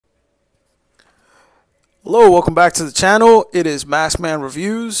Hello, welcome back to the channel. It is Maskman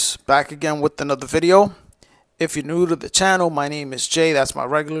Reviews, back again with another video. If you're new to the channel, my name is Jay. That's my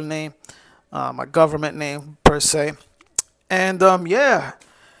regular name, my government name per se. And yeah,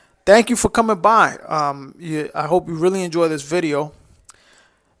 thank you for coming by. I hope you really enjoy this video.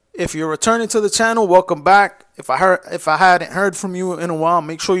 If you're returning to the channel, welcome back. If I hadn't heard from you in a while,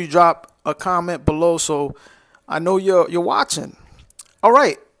 make sure you drop a comment below so I know you're watching. All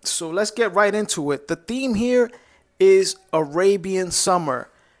right. So let's get right into it. The theme here is Arabian summer.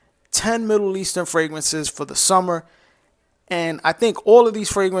 10 Middle Eastern fragrances for the summer. And I think all of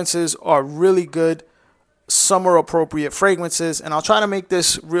these fragrances are really good summer appropriate fragrances. And I'll try to make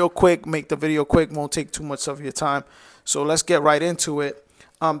this real quick, make the video quick, won't take too much of your time. So let's get right into it.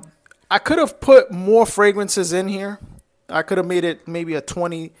 I could have put more fragrances in here. I could have made it maybe a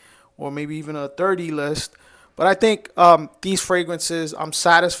 20 or maybe even a 30 list. But I think these fragrances I'm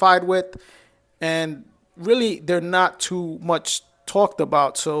satisfied with, and really they're not too much talked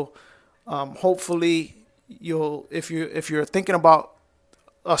about. So hopefully if you're thinking about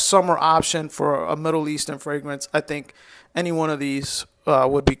a summer option for a Middle Eastern fragrance, I think any one of these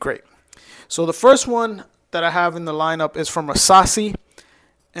would be great. So the first one that I have in the lineup is from Rasasi,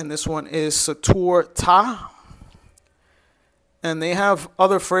 and this one is Sotoor Taa. And they have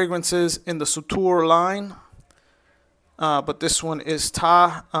other fragrances in the Sotoor line. But this one is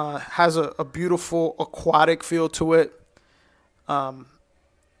Taa, has a beautiful aquatic feel to it.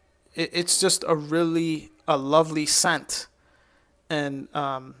 It's just a lovely scent, and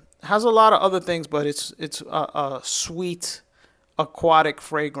has a lot of other things, but it's a sweet aquatic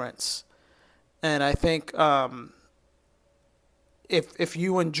fragrance. And I think if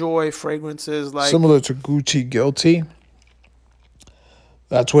you enjoy fragrances like similar to Gucci Guilty,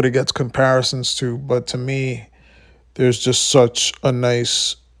 that's what it gets comparisons to. But to me, there's just such a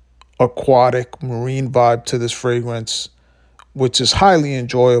nice aquatic marine vibe to this fragrance, which is highly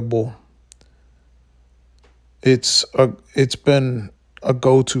enjoyable. It's been a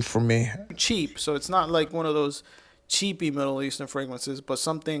go-to for me. Cheap, so it's not like one of those cheapy Middle Eastern fragrances, but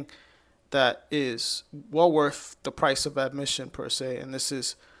something that is well worth the price of admission per se. And this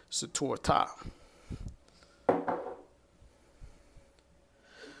is Sotoor Taa.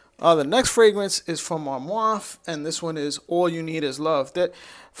 The next fragrance is from Armaf, and this one is All You Need Is Love. That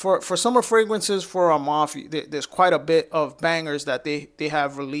for summer fragrances for Armaf, there's quite a bit of bangers that they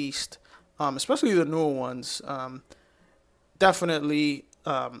have released, especially the newer ones. Definitely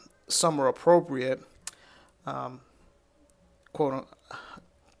summer appropriate. Quote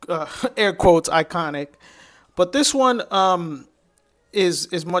air quotes iconic, but this one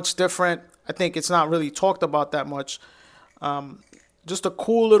is much different. I think it's not really talked about that much. Just a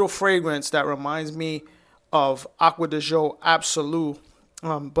cool little fragrance that reminds me of Aqua de Joe Absolute,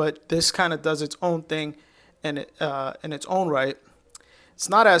 but this kind of does its own thing in its own right. It's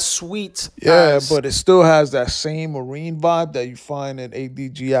not as sweet. Yeah, but it still has that same marine vibe that you find in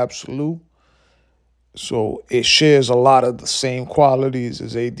ADG Absolute. So it shares a lot of the same qualities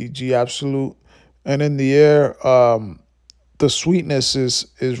as ADG Absolute. And in the air, the sweetness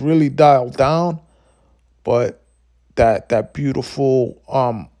is really dialed down, but that beautiful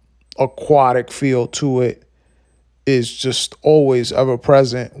aquatic feel to it is just always ever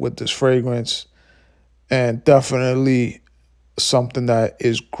present with this fragrance, and definitely something that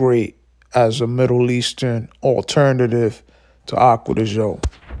is great as a Middle Eastern alternative to Aqua de Joe.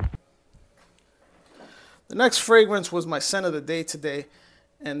 The next fragrance was my scent of the day today,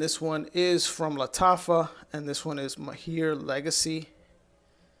 and this one is from Lattafa, and this one is Maahir Legacy.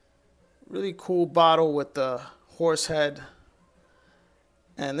 Really cool bottle with the horse head,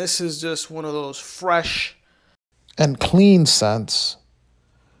 and this is just one of those fresh and clean scents.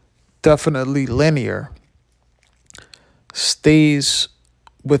 Definitely linear, stays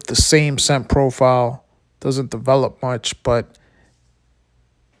with the same scent profile, doesn't develop much, but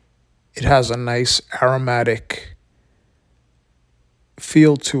it has a nice aromatic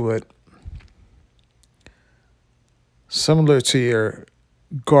feel to it, similar to your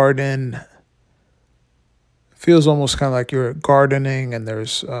garden. Feels almost kind of like you're gardening, and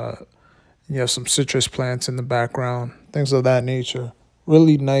there's you have some citrus plants in the background, things of that nature.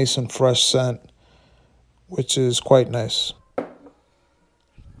 Really nice and fresh scent, which is quite nice.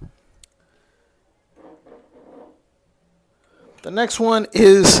 The next one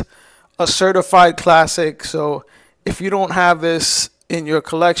is a certified classic. So if you don't have this in your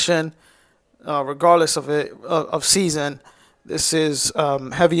collection, regardless of season, this is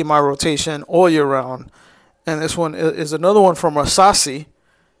heavy in my rotation all year round. And this one is another one from Rasasi,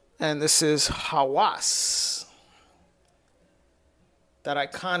 and this is Hawas. That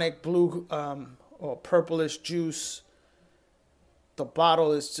iconic blue or purplish juice. The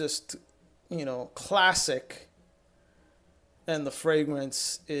bottle is just, classic, and the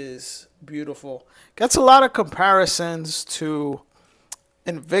fragrance is beautiful. Gets a lot of comparisons to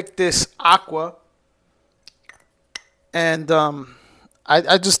Invictus Aqua, and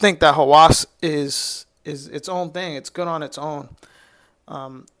I just think that Hawas is its own thing. It's good on its own.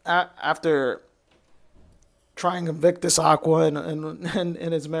 After trying Invictus Aqua and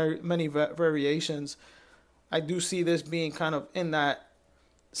its many variations, I do see this being kind of in that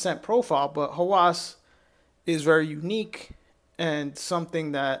scent profile, but Hawas is very unique and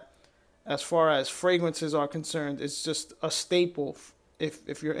something that, as far as fragrances are concerned, it's just a staple.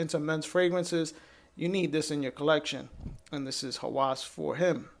 If you're into men's fragrances, you need this in your collection, and this is Hawas for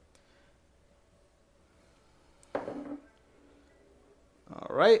him. All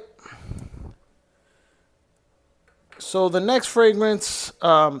right. So the next fragrance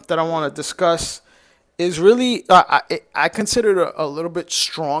that I want to discuss is really, I consider it a little bit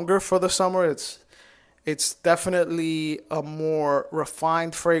stronger for the summer. It's definitely a more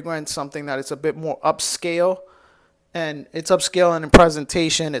refined fragrance, something that it's a bit more upscale. And it's upscale in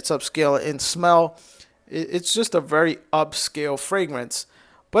presentation, it's upscale in smell. It's just a very upscale fragrance.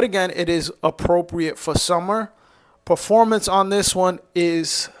 But again, it is appropriate for summer. Performance on this one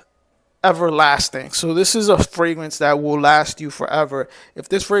is everlasting. So this is a fragrance that will last you forever. If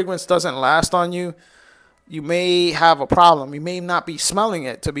this fragrance doesn't last on you, you may have a problem. You may not be smelling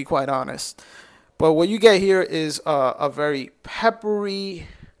it, to be quite honest. But what you get here is a very peppery,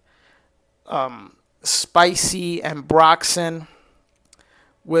 spicy ambroxan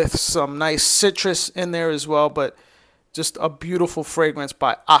with some nice citrus in there as well. But just a beautiful fragrance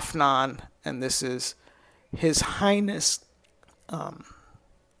by Afnan. And this is his Highness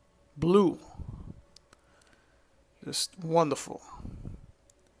Bleu. Just wonderful.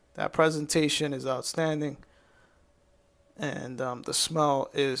 That presentation is outstanding, and the smell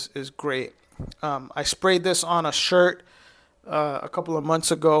is great. I sprayed this on a shirt a couple of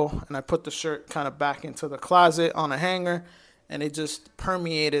months ago, and I put the shirt kind of back into the closet on a hanger, and it just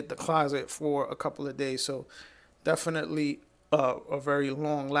permeated the closet for a couple of days. So definitely a very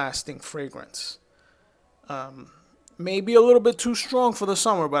long-lasting fragrance. Maybe a little bit too strong for the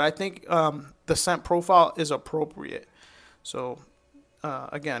summer, but I think the scent profile is appropriate. So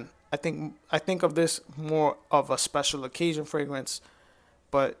again, I think of this more of a special occasion fragrance,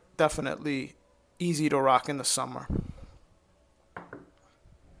 but definitely easy to rock in the summer.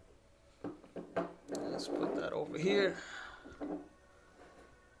 Let's put that over here. I'm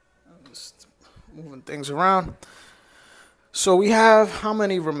just moving things around. So we have how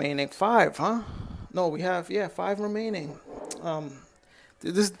many remaining? 5, huh? No, we have 5 remaining.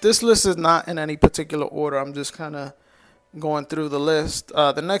 This list is not in any particular order. I'm just kind of going through the list.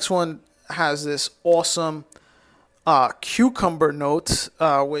 The next one has this awesome cucumber note,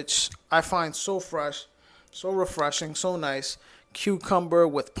 which I find so fresh, so refreshing, so nice. Cucumber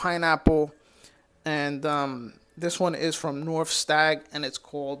with pineapple, and this one is from North Stag, and it's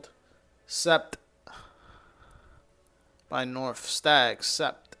called Sept by North Stag.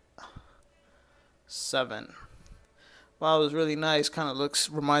 Sept 7. Wow, it was really nice. Kind of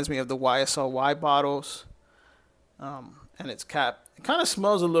reminds me of the YSLY bottles. And its cap. It kind of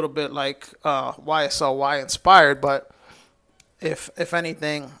smells a little bit like YSLY inspired, but if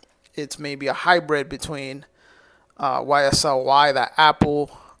anything, it's maybe a hybrid between YSLY, that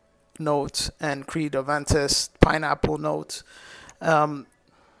apple note, and Creed Aventus pineapple note.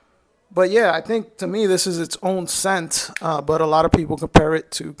 But yeah, I think to me this is its own scent, but a lot of people compare it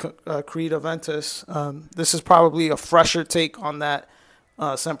to Creed Aventus. This is probably a fresher take on that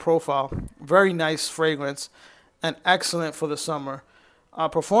scent profile. Very nice fragrance and excellent for the summer.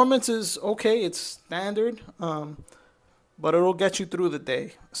 Performance is okay, it's standard, but it'll get you through the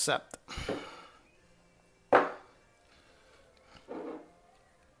day. Sept.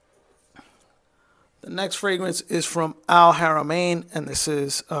 The next fragrance is from Al Haramain, and this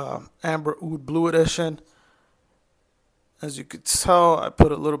is Amber Oud Blue Edition. As you could tell, I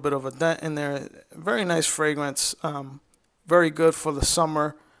put a little bit of a dent in there. Very nice fragrance, very good for the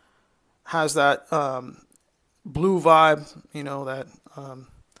summer. Has that blue vibe, that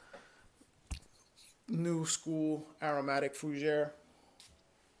new school aromatic fougere.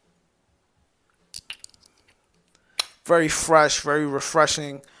 Very fresh, very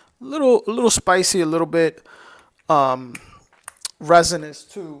refreshing. A little spicy, a little bit resinous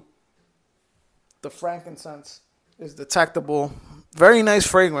too. The frankincense is detectable. Very nice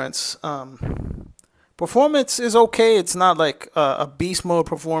fragrance. Performance is okay. It's not like a beast mode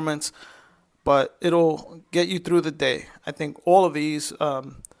performance, but it'll get you through the day. I think all of these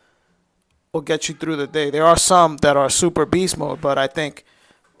will get you through the day. There are some that are super beast mode, but I think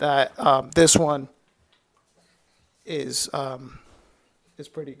that this one is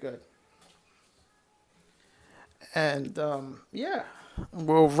pretty good. And yeah,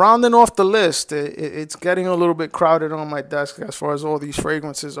 we're rounding off the list. It's getting a little bit crowded on my desk as far as all these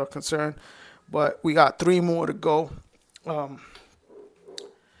fragrances are concerned, but we got 3 more to go.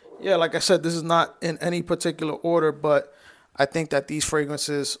 Yeah, like I said, this is not in any particular order, but I think that these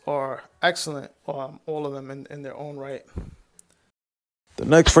fragrances are excellent, all of them in their own right. The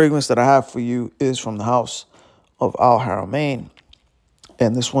next fragrance that I have for you is from the house of Haramain,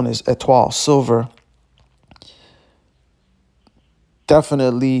 and this one is Etoiles Silver.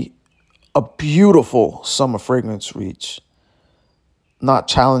 Definitely a beautiful summer fragrance reach. Not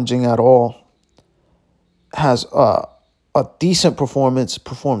challenging at all. Has a decent performance.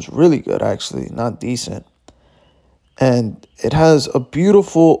 Performs really good, actually. Not decent. And it has a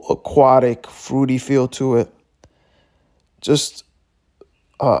beautiful aquatic, fruity feel to it. Just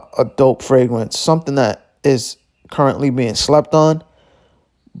a dope fragrance. Something that is currently being slept on.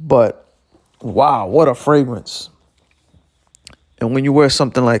 But wow, what a fragrance. And when you wear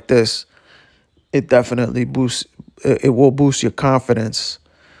something like this, it definitely boosts, it will boost your confidence.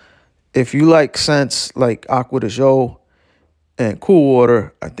 If you like scents like Aqua de Jo and Cool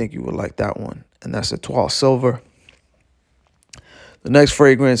Water, I think you would like that one. And that's Etoiles Silver. The next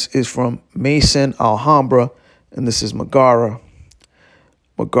fragrance is from Maison Alhambra, and this is Megara.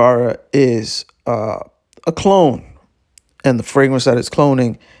 Megara is a clone, and the fragrance that it's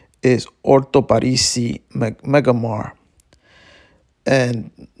cloning is Orto Parisi Megamar.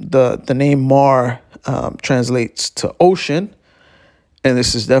 And the name Mar translates to ocean, and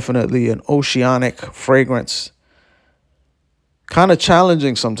this is definitely an oceanic fragrance. Kind of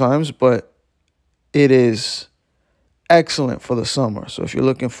challenging sometimes, but it is excellent for the summer. So if you're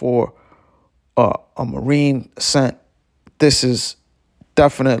looking for a marine scent, this is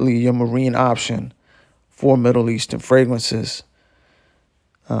definitely your marine option for Middle Eastern fragrances.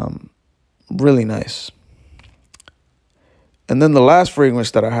 Really nice. And then the last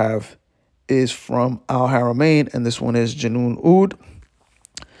fragrance that I have is from Haramain, and this one is Junoon Oud.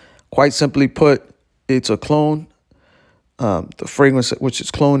 Quite simply put, it's a clone. The fragrance which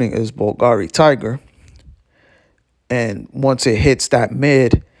it's cloning is Bulgari Tiger. And once it hits that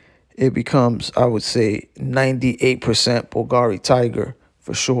mid, it becomes, I would say, 98% Bulgari Tiger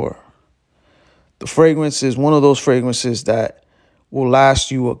for sure. The fragrance is one of those fragrances that will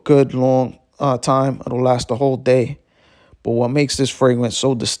last you a good long time. It'll last the whole day. But what makes this fragrance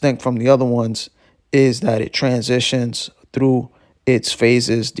so distinct from the other ones is that it transitions through its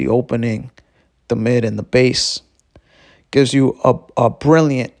phases, the opening, the mid, and the base. Gives you a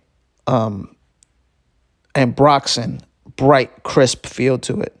brilliant ambroxan, bright, crisp feel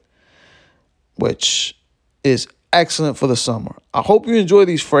to it, which is excellent for the summer. I hope you enjoy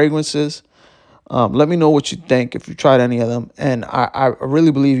these fragrances. Let me know what you think if you tried any of them. And I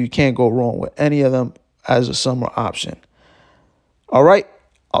really believe you can't go wrong with any of them as a summer option. All right,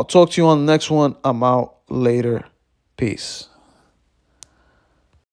 I'll talk to you on the next one. I'm out later. Peace.